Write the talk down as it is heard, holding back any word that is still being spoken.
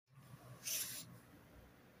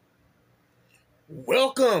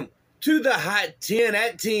Welcome to the Hot 10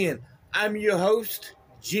 at 10. I'm your host,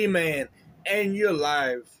 G-Man, and you're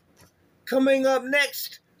live. Coming up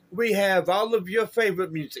next, we have all of your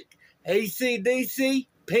favorite music. AC/DC,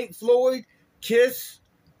 Pink Floyd, Kiss,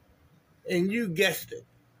 and you guessed it,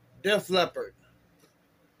 Def Leppard.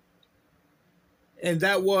 And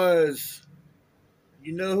that was,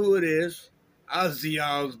 you know who it is, Ozzy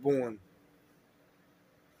Osbourne.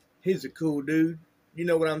 He's a cool dude. You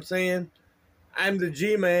know what I'm saying? I'm the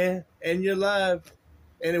G-Man, and you're live.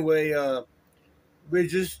 Anyway, we're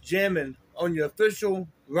just jamming on your official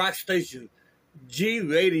rock station, G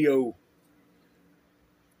Radio.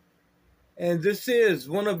 And this is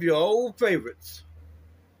one of your old favorites,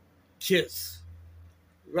 Kiss.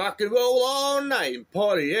 Rock and roll all night and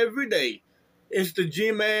party every day. It's the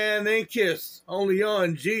G-Man and Kiss, only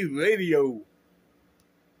on G Radio.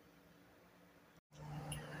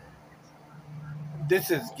 This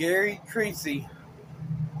is Gary Creasy.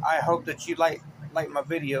 I hope that you like my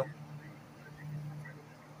video.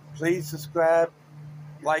 Please subscribe,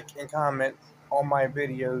 like, and comment on my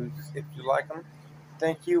videos if you like them.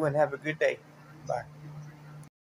 Thank you and have a good day. Bye.